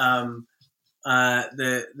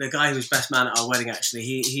guy who was best man at our wedding, actually,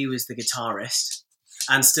 he was the guitarist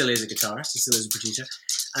and still is a guitarist and still is a producer.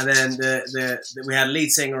 And then we had a lead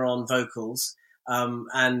singer on vocals,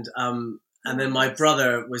 and then my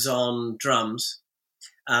brother was on drums,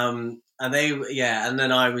 and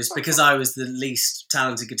then I was, because I was the least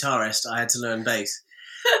talented guitarist, I had to learn bass,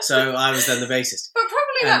 so I was then the bassist. But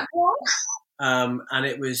probably like rock. And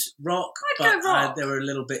it was rock, there were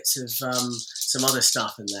little bits of some other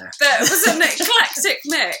stuff in there. There was an eclectic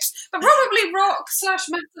mix, but probably rock /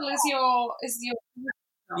 metal is your.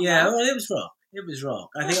 Yeah, well, it was rock. It was rock.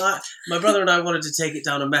 I think my brother and I wanted to take it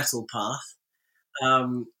down a metal path.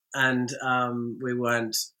 And we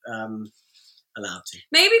weren't allowed to.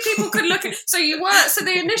 Maybe people could look at. So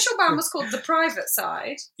the initial band was called The Private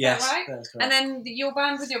Side. Yes, right? That's correct. And then your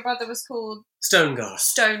band with your brother was called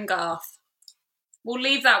Stonegarth. We'll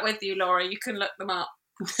leave that with you, Laura. You can look them up.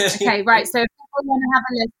 Okay, right. So if people want to have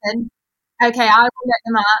a listen, okay, I will look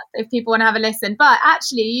them up if people want to have a listen. But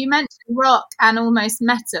actually, you mentioned rock and almost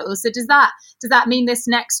metal. So does that mean this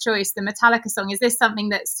next choice, the Metallica song, is this something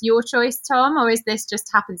that's your choice, Tom, or is this just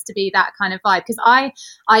happens to be that kind of vibe? Because I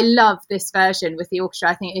love this version with the orchestra.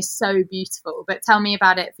 I think it is so beautiful. But tell me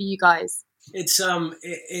about it for you guys. It's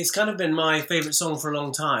kind of been my favourite song for a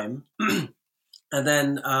long time. And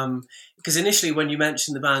then because initially when you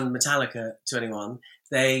mention the band Metallica to anyone,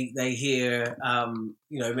 they hear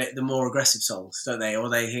the more aggressive songs, don't they? Or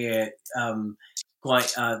they hear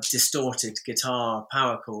quite distorted guitar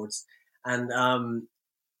power chords. And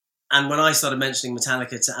when I started mentioning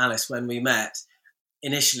Metallica to Alice when we met,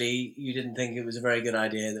 initially you didn't think it was a very good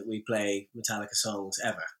idea that we play Metallica songs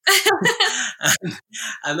ever.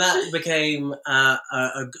 and that became a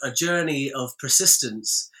journey of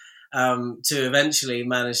persistence to eventually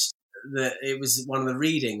manage that. It was one of the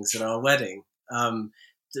readings at our wedding.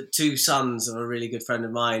 The two sons of a really good friend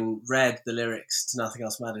of mine read the lyrics to Nothing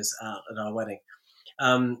Else Matters out at our wedding.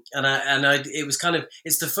 It was kind of,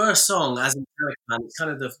 it's the first song as a Metallica fan, it's kind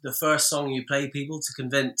of the first song you play people to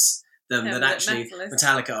convince them that actually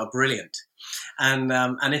Metallica are brilliant. And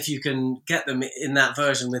if you can get them in that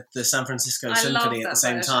version with the San Francisco Symphony at the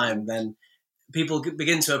same time, then people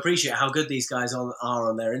begin to appreciate how good these guys are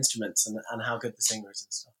on their instruments and how good the singers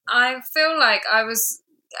and stuff. I feel like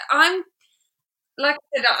I'm like I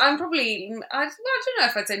said, I don't know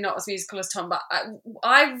if I'd say not as musical as Tom, but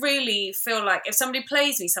I really feel like if somebody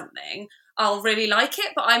plays me something, I'll really like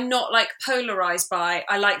it, but I'm not like polarized by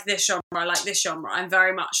I like this genre, I like this genre. I'm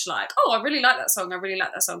very much like, oh, I really like that song, I really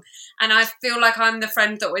like that song. And I feel like I'm the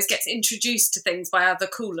friend that always gets introduced to things by other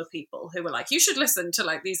cooler people who are like, you should listen to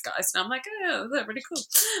like these guys. And I'm like, oh, they're really cool.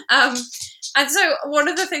 And so one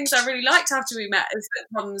of the things I really liked after we met is that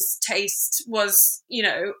Tom's taste was, you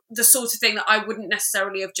know, the sort of thing that I wouldn't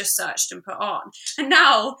necessarily have just searched and put on. And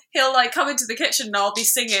now he'll like come into the kitchen and I'll be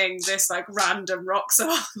singing this like random rock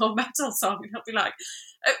song or metal song. And he'll be like,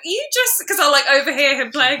 you just, because I'll like overhear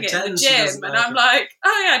him playing it in the gym. And I'm like,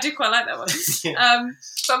 oh yeah, I do quite like that one. Yeah.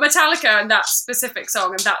 But Metallica and that specific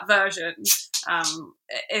song and that version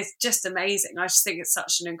is just amazing. I just think it's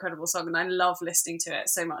such an incredible song and I love listening to it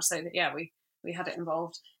so much so that, yeah, we had it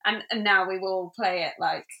involved. And now we will play it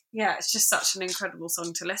like, yeah, it's just such an incredible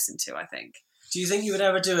song to listen to, I think. Do you think you would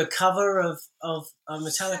ever do a cover of a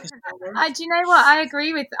Metallica song? Do you know what? I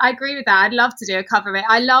agree with that. I'd love to do a cover of it.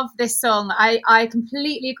 I love this song. I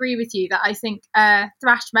completely agree with you that I think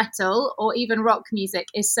thrash metal or even rock music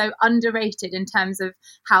is so underrated in terms of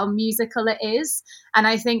how musical it is. And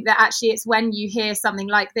I think that actually it's when you hear something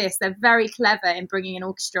like this, they're very clever in bringing an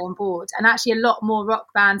orchestra on board. And actually a lot more rock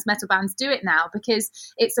bands, metal bands do it now because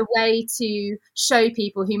it's a way to show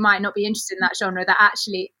people who might not be interested in that genre that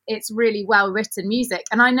actually it's really well written music.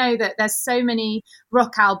 And I know that there's so many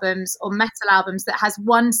rock albums or metal albums that has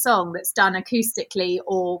one song that's done acoustically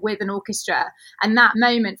or with an orchestra, and that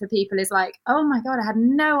moment for people is like, oh my God, I had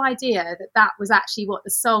no idea that was actually what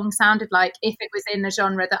the song sounded like if it was in the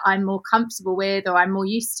genre that I'm more comfortable with or I'm more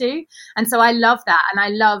used to. And so I love that, and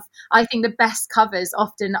I think the best covers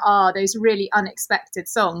often are those really unexpected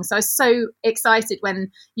songs. So I was so excited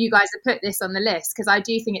when you guys have put this on the list, because I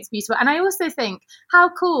do think it's beautiful. And I also think how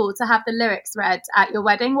cool to have the lyrics read at your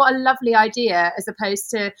wedding. What a lovely idea, as opposed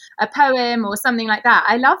to a poem or something like that.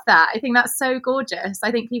 I love that. I think that's so gorgeous.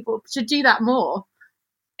 I think people should do that more.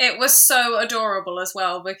 It was so adorable as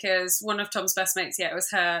well, because one of Tom's best mates, it was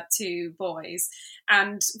her 2 boys.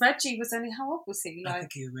 And Reggie was only, how old was he? I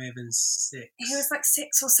think he may have been 6. He was like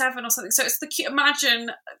 6 or 7 or something. So it's the cute, imagine,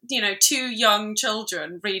 2 young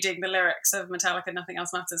children reading the lyrics of Metallica, Nothing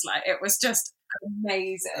Else Matters. Like, it was just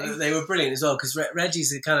amazing. They were brilliant as well, because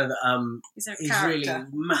Reggie's a kind of he's really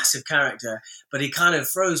massive character, but he kind of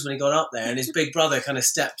froze when he got up there, and his big brother kind of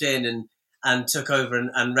stepped in and took over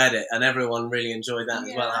and read it, and everyone really enjoyed that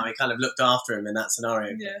as well, how he kind of looked after him in that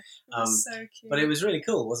scenario. Yeah, it was so cute. But it was really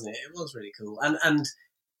cool, wasn't it? It was really cool. And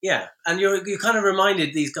you kind of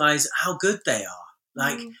reminded these guys how good they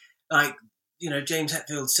are. Like James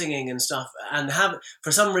Hetfield singing and stuff, and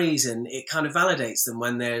for some reason it kind of validates them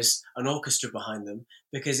when there's an orchestra behind them,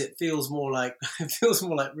 because it feels more like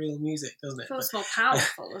real music, doesn't it? It feels more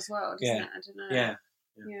powerful as well, doesn't it? I don't know.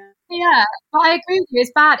 Yeah, but I agree with you.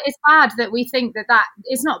 It's bad that we think that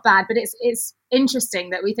it's not bad, but it's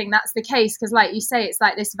interesting that we think that's the case, because like you say, it's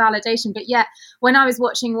like this validation. But yet when I was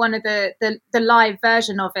watching one of the live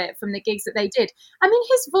version of it from the gigs that they did, I mean,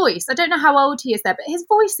 his voice, I don't know how old he is there, but his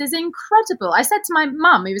voice is incredible. I said to my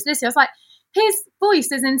mum who was listening, I was like, his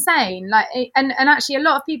voice is insane. Like, and actually a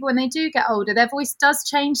lot of people, when they do get older, their voice does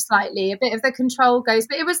change slightly, a bit of the control goes,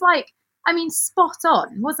 but it was like, I mean, spot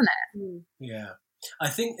on, wasn't it? Yeah. I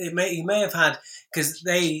think he may have had, because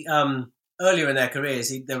they earlier in their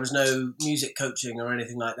careers there was no music coaching or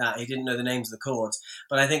anything like that. He didn't know the names of the chords,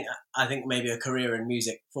 but I think maybe a career in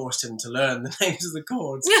music forced him to learn the names of the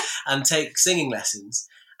chords and take singing lessons.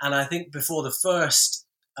 And I think before the first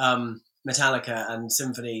Metallica and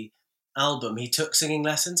Symphony album, he took singing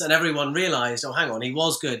lessons, and everyone realised, oh, hang on, he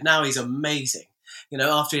was good. Now he's amazing.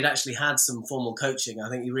 After he'd actually had some formal coaching, I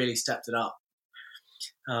think he really stepped it up.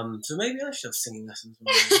 So maybe I should have singing lessons.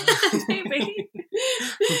 Maybe.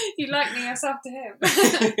 You'd like me yourself to him.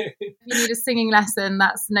 If you need a singing lesson,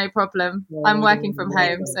 that's no problem. I'm working from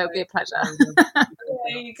home, so it'll be a pleasure.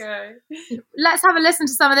 There you go. Let's have a listen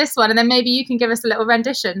to some of this one, and then maybe you can give us a little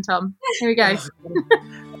rendition, Tom. Here we go.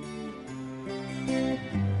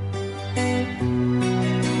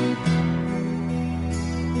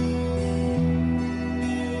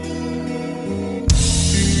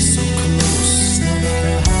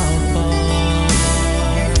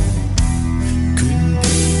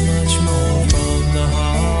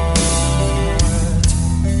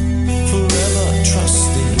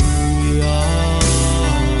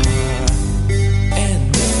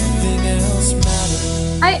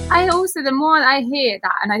 The more I hear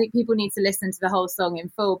that, and I think people need to listen to the whole song in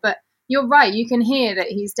full, but you're right, you can hear that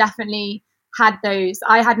he's definitely had those.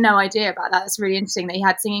 I had no idea about that. It's really interesting that he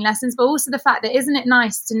had singing lessons, but also the fact that, isn't it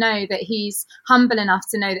nice to know that he's humble enough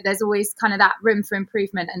to know that there's always kind of that room for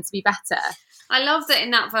improvement and to be better. I love that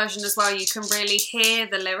in that version as well, you can really hear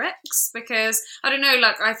the lyrics, because I don't know,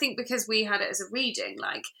 like, I think because we had it as a reading,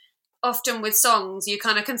 like, often with songs, you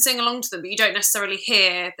kind of can sing along to them, but you don't necessarily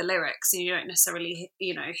hear the lyrics, and you don't necessarily,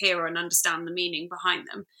 hear and understand the meaning behind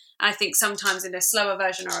them. And I think sometimes in a slower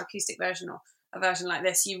version or acoustic version or a version like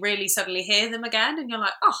this, you really suddenly hear them again, and you're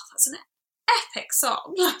like, oh, that's an epic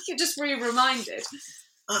song. Like, you're just reminded.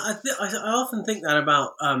 I often think that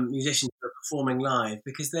about musicians who are performing live,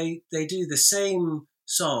 because they do the same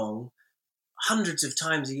song hundreds of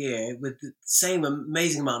times a year with the same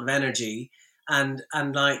amazing amount of energy, and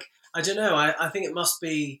like, I don't know. I think it must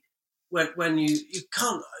be when you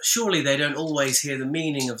can't. Surely they don't always hear the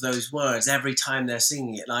meaning of those words every time they're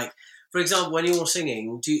singing it. Like, for example, when you're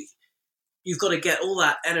singing, you've got to get all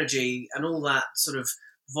that energy and all that sort of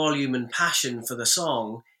volume and passion for the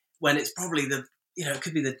song when it's probably it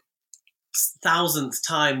could be the 1,000th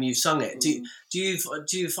time you've sung it. Do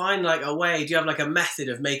you find like a way? Do you have like a method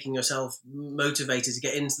of making yourself motivated to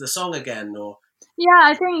get into the song again, or? Yeah,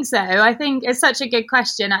 I think so. I think it's such a good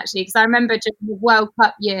question, actually, because I remember during the World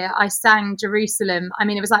Cup year, I sang Jerusalem. I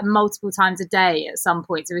mean, it was like multiple times a day at some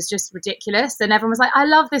points. It was just ridiculous. And everyone was like, I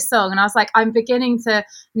love this song. And I was like, I'm beginning to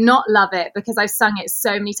not love it because I've sung it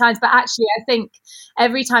so many times. But actually, I think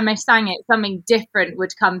every time I sang it, something different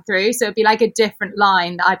would come through. So it'd be like a different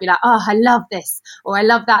line that I'd be like, oh, I love this, or I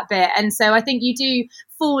love that bit. And so I think you do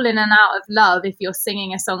fall in and out of love if you're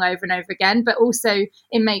singing a song over and over again, but also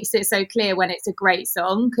it makes it so clear when it's a great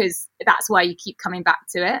song, because that's why you keep coming back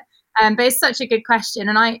to it. But it's such a good question,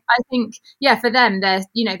 and I think, yeah, for them,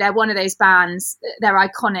 they're one of those bands, they're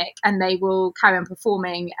iconic, and they will carry on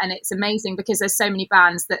performing, and it's amazing because there's so many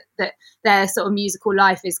bands that their sort of musical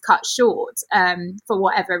life is cut short for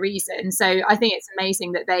whatever reason. So I think it's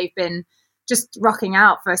amazing that they've been just rocking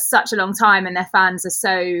out for such a long time, and their fans are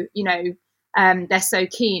so, they're so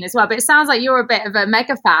keen as well. But it sounds like you're a bit of a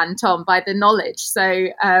mega fan, Tom, by the knowledge. So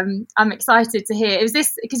I'm excited to hear. Is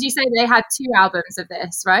this because you say they had 2 albums of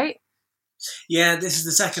this, right? Yeah, this is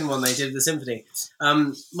the second one they did, the symphony.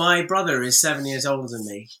 My brother is 7 years older than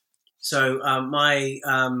me. So my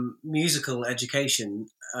musical education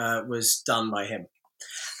was done by him.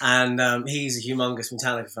 And he's a humongous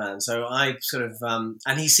Metallica fan. So I sort of,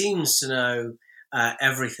 and he seems to know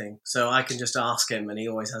everything. So I can just ask him and he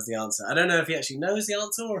always has the answer. I don't know if he actually knows the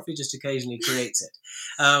answer or if he just occasionally creates it.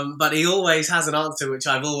 But he always has an answer, which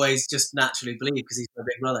I've always just naturally believed because he's my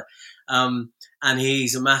big brother. And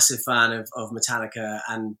he's a massive fan of Metallica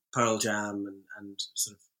and Pearl Jam and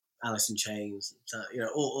sort of Alice in Chains,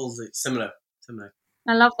 all the similar.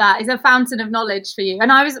 I love that. It's a fountain of knowledge for you.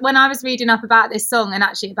 And when I was reading up about this song and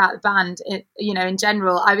actually about the band, in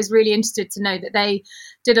general, I was really interested to know that they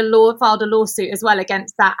filed a lawsuit as well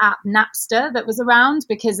against that app Napster that was around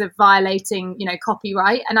because of violating,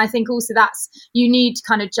 copyright. And I think also you need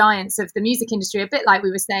kind of giants of the music industry, a bit like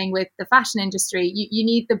we were saying with the fashion industry. You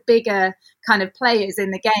need the bigger kind of players in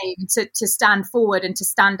the game to stand forward and to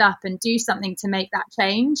stand up and do something to make that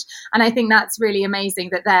change. And I think that's really amazing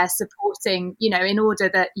that they're supporting, in order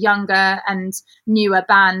that younger and newer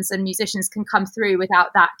bands and musicians can come through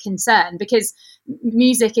without that concern, because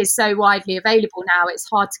music is so widely available now. It's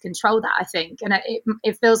hard to control that, I think. And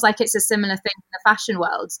it feels like it's a similar thing in the fashion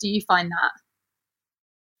world. Do you find that?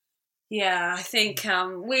 Yeah, I think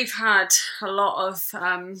we've had a lot of,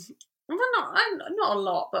 not a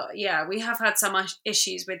lot, but yeah, we have had some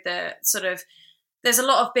issues with the sort of, there's a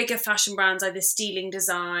lot of bigger fashion brands either stealing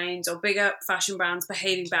designs or bigger fashion brands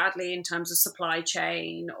behaving badly in terms of supply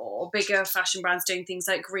chain, or bigger fashion brands doing things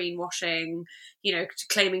like greenwashing,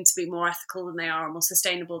 claiming to be more ethical than they are or more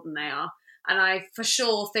sustainable than they are. And I for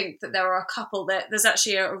sure think that there are a couple there's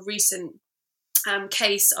actually a recent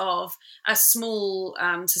case of a small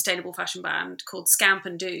sustainable fashion brand called Scamp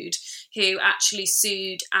and Dude, who actually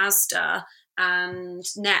sued Asda and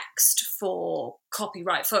Next for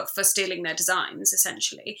copyright for stealing their designs,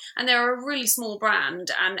 essentially. And they're a really small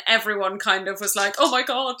brand, and everyone kind of was like, oh my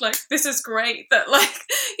god, like, this is great that, like,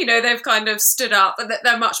 they've kind of stood up, and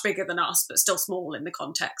they're much bigger than us but still small in the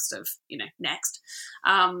context of Next.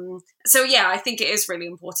 So yeah, I think it is really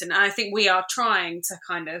important, and I think we are trying to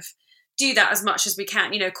kind of do that as much as we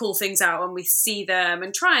can, call things out when we see them,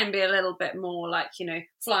 and try and be a little bit more like,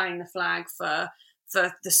 flying the flag for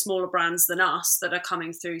the smaller brands than us that are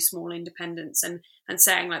coming through, small independents, and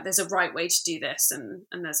saying, like, there's a right way to do this and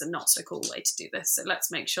there's a not so cool way to do this. So let's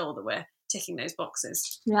make sure that we're ticking those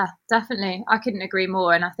boxes. Yeah, definitely. I couldn't agree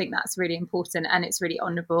more. And I think that's really important, and it's really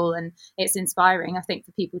honourable, and it's inspiring, I think,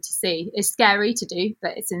 for people to see. It's scary to do,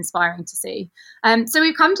 but it's inspiring to see. So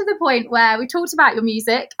we've come to the point where we talked about your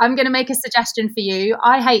music. I'm going to make a suggestion for you.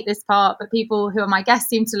 I hate this part, but people who are my guests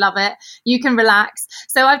seem to love it. You can relax.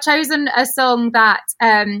 So I've chosen a song that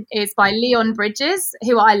is by Leon Bridges,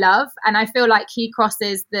 who I love. And I feel like he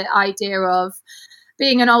crosses the idea of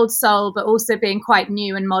being an old soul, but also being quite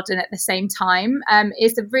new and modern at the same time.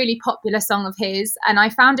 It's a really popular song of his, and I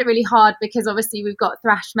found it really hard because obviously we've got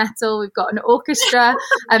thrash metal, we've got an orchestra,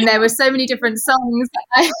 and there were so many different songs.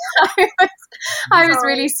 I was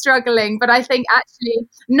really struggling, but I think actually,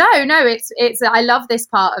 no, it's I love this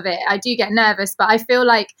part of it. I do get nervous, but I feel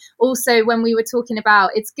like also when we were talking about,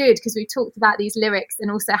 it's good because we talked about these lyrics and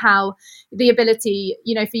also how the ability,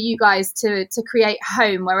 for you guys to create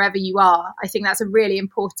home wherever you are. I think that's a really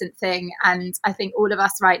important thing, and I think all of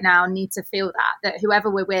us right now need to feel that whoever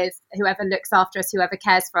we're with, whoever looks after us, whoever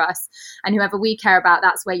cares for us, and whoever we care about,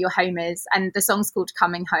 that's where your home is. And the song's called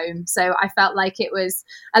Coming Home, so I felt like it was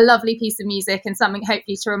a lovely piece of music and something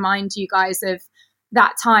hopefully to remind you guys of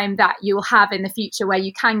that time that you'll have in the future where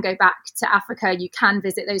you can go back to Africa, you can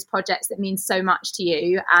visit those projects that mean so much to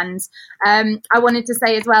you. And I wanted to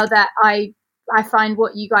say as well that I I find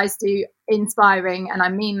what you guys do inspiring, and I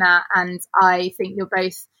mean that. And I think you're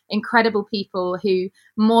both incredible people who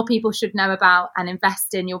more people should know about and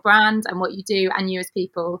invest in your brand and what you do and you as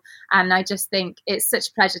people. And I just think it's such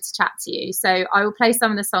a pleasure to chat to you. So I will play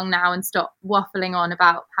some of the song now and stop waffling on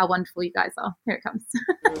about how wonderful you guys are. Here it comes.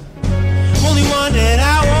 Only one that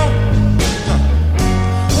I want,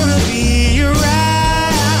 wanna be your ride.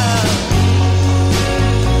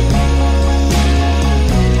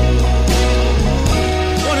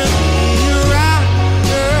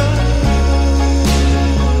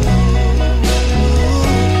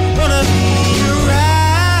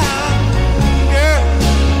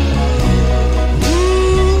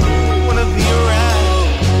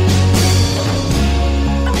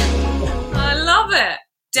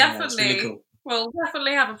 Definitely. Really cool. We'll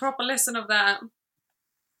definitely have a proper listen of that.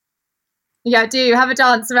 Yeah, do have a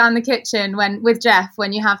dance around the kitchen with Jeff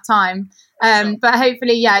when you have time. But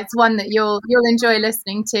hopefully, yeah, it's one that you'll enjoy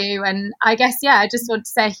listening to. And I guess, yeah, I just want to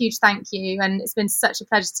say a huge thank you. And it's been such a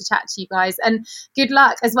pleasure to chat to you guys. And good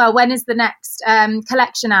luck as well. When is the next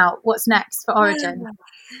collection out? What's next for Origin?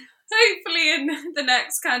 Hopefully in the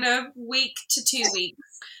next kind of week to 2 weeks.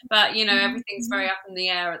 But, everything's very up in the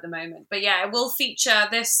air at the moment. But yeah, it will feature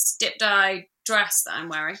this dip dye dress that I'm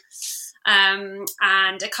wearing. And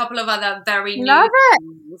a couple of other very new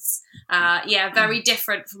things. Very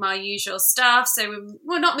different from our usual stuff. So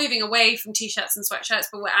we're not moving away from t-shirts and sweatshirts,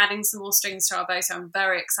 but we're adding some more strings to our bow. So I'm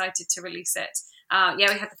very excited to release it. We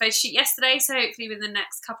had the photo shoot yesterday. So hopefully within the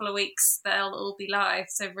next couple of weeks, they'll all be live.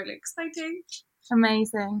 So really exciting.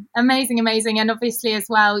 Amazing. And obviously as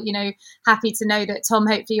well, happy to know that, Tom,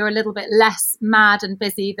 hopefully you're a little bit less mad and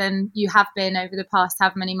busy than you have been over the past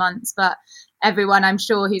how many months. But everyone, I'm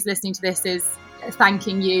sure, who's listening to this is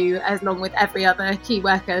thanking you, along with every other key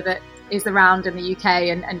worker that is around in the UK,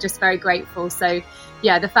 and just very grateful. So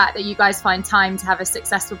yeah, the fact that you guys find time to have a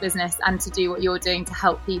successful business and to do what you're doing to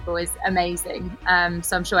help people is amazing.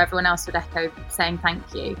 So I'm sure everyone else would echo saying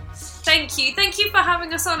thank you. Thank you for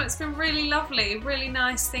having us on. It's been really lovely, really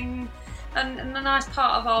nice thing, and a nice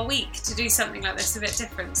part of our week to do something like this a bit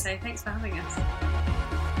different. So thanks for having us.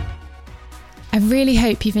 I really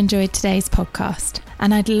hope you've enjoyed today's podcast,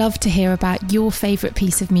 and I'd love to hear about your favourite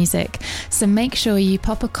piece of music. So make sure you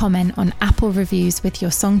pop a comment on Apple Reviews with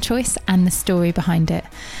your song choice and the story behind it.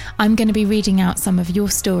 I'm going to be reading out some of your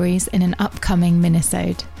stories in an upcoming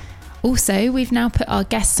minisode. Also, we've now put our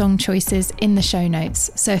guest song choices in the show notes,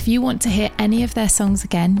 so if you want to hear any of their songs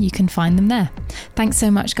again, you can find them there. Thanks so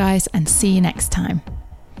much, guys, and see you next time.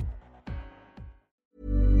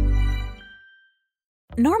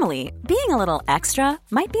 Normally, being a little extra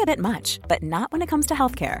might be a bit much, but not when it comes to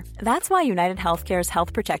healthcare. That's why United Healthcare's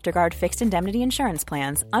Health Protector Guard fixed indemnity insurance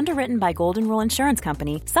plans, underwritten by Golden Rule Insurance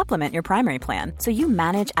Company, supplement your primary plan so you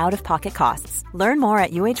manage out-of-pocket costs. Learn more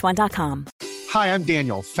at uh1.com. Hi, I'm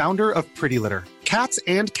Daniel, founder of Pretty Litter. Cats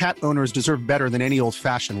and cat owners deserve better than any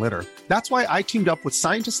old-fashioned litter. That's why I teamed up with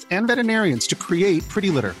scientists and veterinarians to create Pretty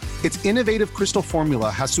Litter. Its innovative crystal formula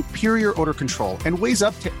has superior odor control and weighs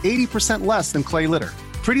up to 80% less than clay litter.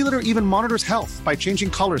 Pretty Litter even monitors health by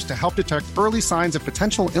changing colors to help detect early signs of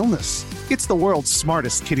potential illness. It's the world's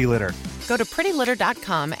smartest kitty litter. Go to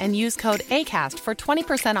prettylitter.com and use code ACAST for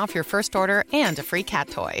 20% off your first order and a free cat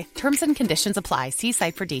toy. Terms and conditions apply. See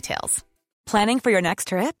site for details. Planning for your next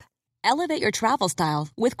trip? Elevate your travel style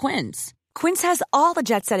with Quince. Quince has all the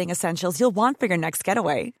jet-setting essentials you'll want for your next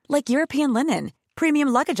getaway, like European linen, premium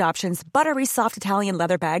luggage options, buttery soft Italian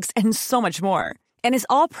leather bags, and so much more. And is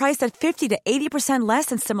all priced at 50 to 80% less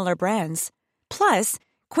than similar brands. Plus,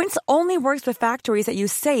 Quince only works with factories that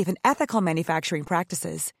use safe and ethical manufacturing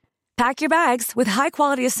practices. Pack your bags with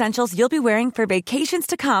high-quality essentials you'll be wearing for vacations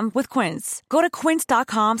to come with Quince. Go to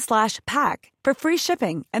quince.com/pack for free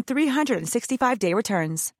shipping and 365-day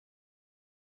returns.